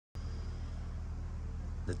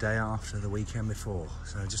the day after the weekend before.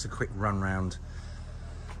 So just a quick run round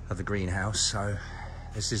of the greenhouse. So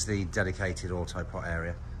this is the dedicated AutoPot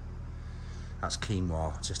area. That's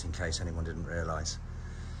quinoa, just in case anyone didn't realise.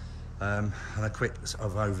 And a quick sort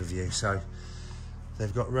of overview. So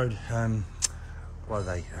they've got what are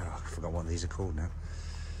they? Oh, I forgot what these are called now.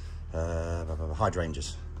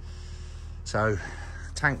 Hydrangeas. So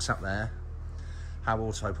tanks up there. How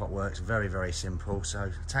AutoPot works, very, very simple. So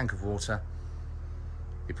tank of water,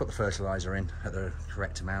 you put the fertiliser in at the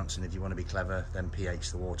correct amounts, and if you want to be clever, then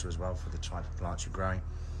pH the water as well for the type of plants you're growing.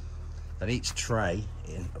 Then each tray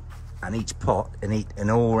and each pot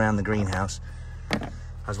and all around the greenhouse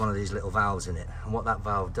has one of these little valves in it. And what that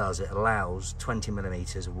valve does, it allows 20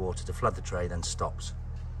 millimetres of water to flood the tray, then stops.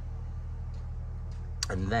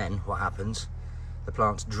 And then what happens, the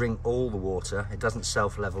plants drink all the water. It doesn't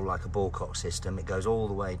self-level like a ballcock system. It goes all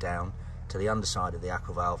the way down to the underside of the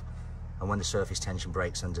aqua valve, and when the surface tension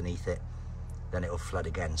breaks underneath it, then it will flood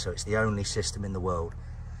again. So it's the only system in the world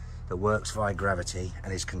that works via gravity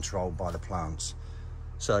and is controlled by the plants.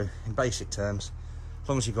 So in basic terms, as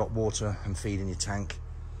long as you've got water and feed in your tank,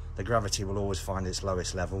 the gravity will always find its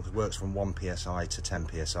lowest level. It works from 1 psi to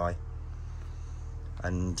 10 psi,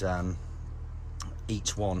 and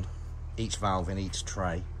each valve in each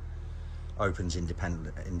tray opens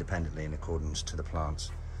independently in accordance to the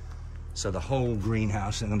plants. So the whole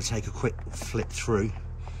greenhouse, I'm going to take a quick flip through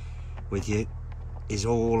with you, is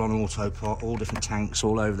all on AutoPot, all different tanks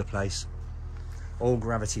all over the place, all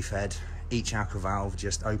gravity fed, each aqua valve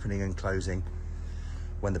just opening and closing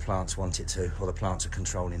when the plants want it to, or the plants are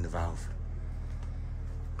controlling the valve.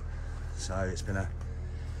 So it's been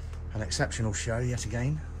an exceptional show yet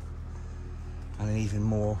again, and an even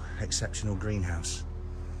more exceptional greenhouse.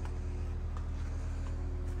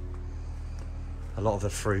 A lot of the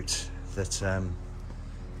fruit that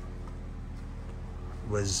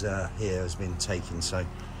was here has been taken, so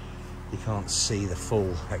you can't see the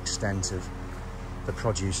full extent of the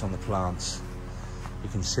produce on the plants. You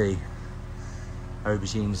can see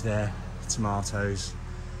aubergines there, tomatoes,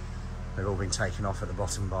 they've all been taken off at the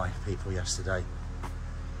bottom by people yesterday.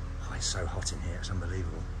 Oh, it's so hot in here, it's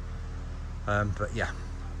unbelievable. But yeah,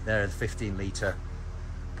 there are the 15 litre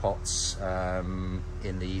pots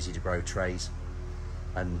in the easy to grow trays,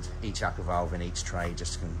 and each aqua valve in each tray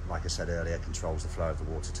just like I said earlier, controls the flow of the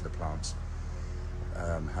water to the plants,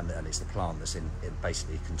 and it's the plant that's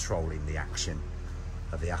basically controlling the action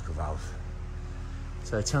of the aqua valve.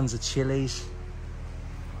 So tons of chilies.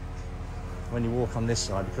 When you walk on this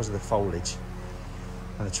side, because of the foliage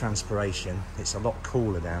and the transpiration, it's a lot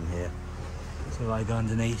cooler down here. So if I go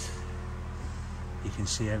underneath, you can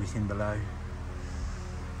see everything below.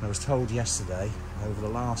 And I was told yesterday, over the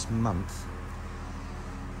last month,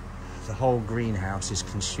 the whole greenhouse is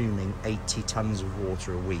consuming 80 tons of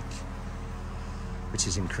water a week, which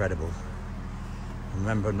is incredible. And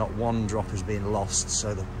remember, not one drop has been lost,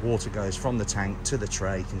 so the water goes from the tank to the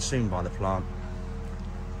tray, consumed by the plant,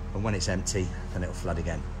 and when it's empty, then it'll flood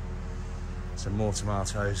again. Some more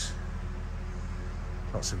tomatoes,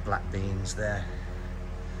 lots of black beans there,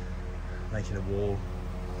 making a wall.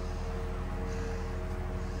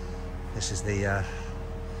 This is the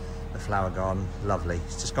flower garden, lovely.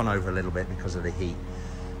 It's just gone over a little bit because of the heat,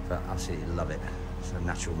 but absolutely love it. It's a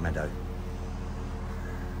natural meadow.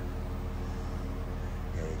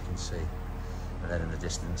 Yeah, you can see. And then in the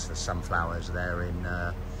distance, the sunflowers there in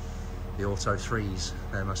the Auto 3s.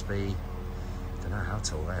 There must be, I don't know how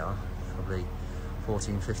tall they are, probably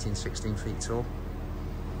 14, 15, 16 feet tall.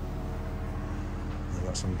 They've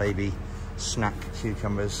got some baby snack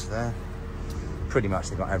cucumbers there. Pretty much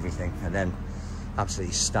they've got everything. And then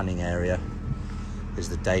absolutely stunning area is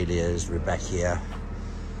the dahlias, Rebecca,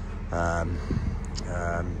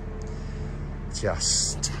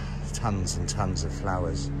 just tons and tons of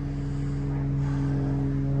flowers.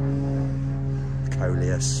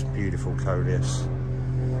 Coleus, beautiful Coleus. I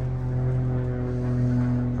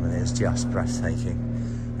mean, it's just breathtaking.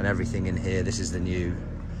 And everything in here, this is the new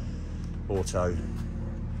the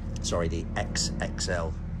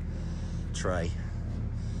XXL tray.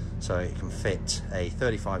 So it can fit a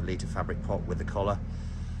 35 litre fabric pot with the collar,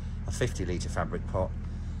 a 50 litre fabric pot,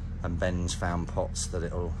 and Ben's found pots that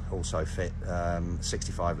it'll also fit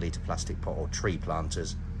 65 litre plastic pot or tree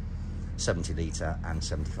planters, 70 litre and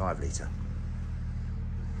 75 litre.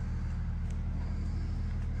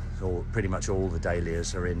 So pretty much all the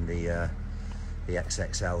dahlias are in the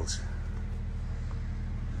XXLs.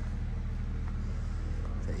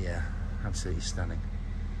 But yeah, absolutely stunning.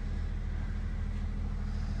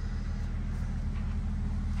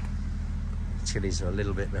 Chilies are a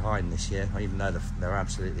little bit behind this year, even though they're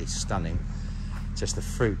absolutely stunning. just the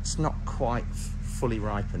fruit. It's not quite fully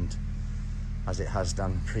ripened as it has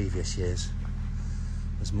done previous years.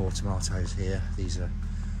 There's more tomatoes here. These are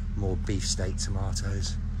more beefsteak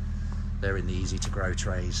tomatoes. They're in the easy to grow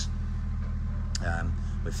trays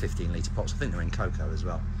with 15-litre pots. I think they're in cocoa as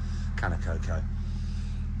well, can of cocoa.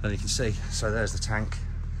 And you can see, so there's the tank.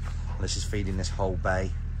 This is feeding this whole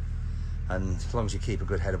bay. And as long as you keep a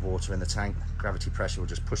good head of water in the tank, gravity pressure will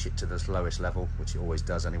just push it to the lowest level, which it always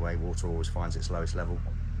does anyway. Water always finds its lowest level.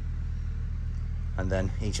 And then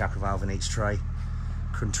each aqua valve in each tray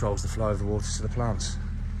controls the flow of the water to the plants.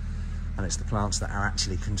 And it's the plants that are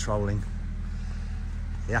actually controlling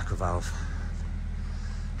the aqua valve.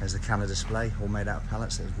 There's the canna display, all made out of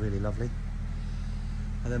pallets. That's really lovely.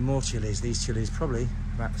 And then more chilies. These chilies probably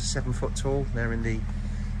about 7 foot tall. They're in the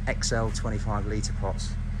XL 25-litre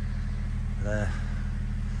pots. They're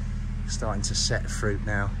starting to set fruit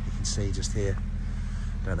now. You can see just here.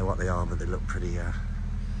 Don't know what they are, but they look pretty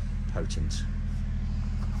potent.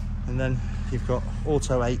 And then you've got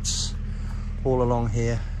Auto 8s all along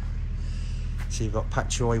here. So you've got pak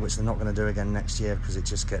choi, which they're not going to do again next year because it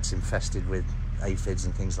just gets infested with aphids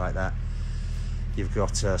and things like that. You've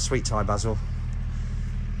got sweet Thai basil.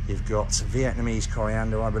 You've got Vietnamese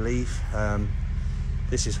coriander, I believe.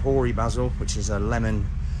 This is hoary basil, which is a lemon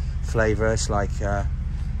flavour. It's like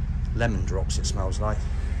lemon drops, it smells like.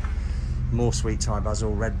 More sweet Thai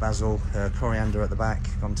basil, red basil, coriander at the back,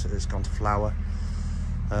 it's gone to flower.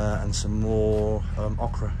 And some more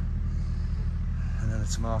okra. And then the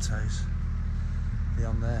tomatoes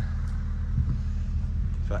beyond there.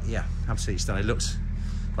 But yeah, absolutely stunning. It looks,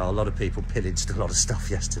 well, a lot of people pillaged a lot of stuff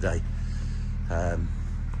yesterday.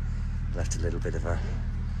 Left a little bit of a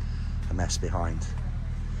mess behind,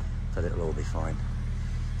 but it'll all be fine.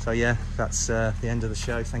 So yeah, that's the end of the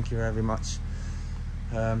show. Thank you very much.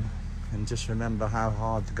 And just remember how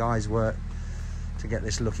hard the guys work to get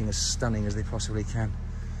this looking as stunning as they possibly can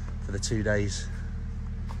for the 2 days.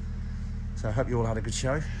 So I hope you all had a good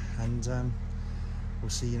show, and we'll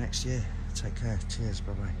see you next year. Take care. Cheers.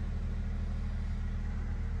 Bye-bye.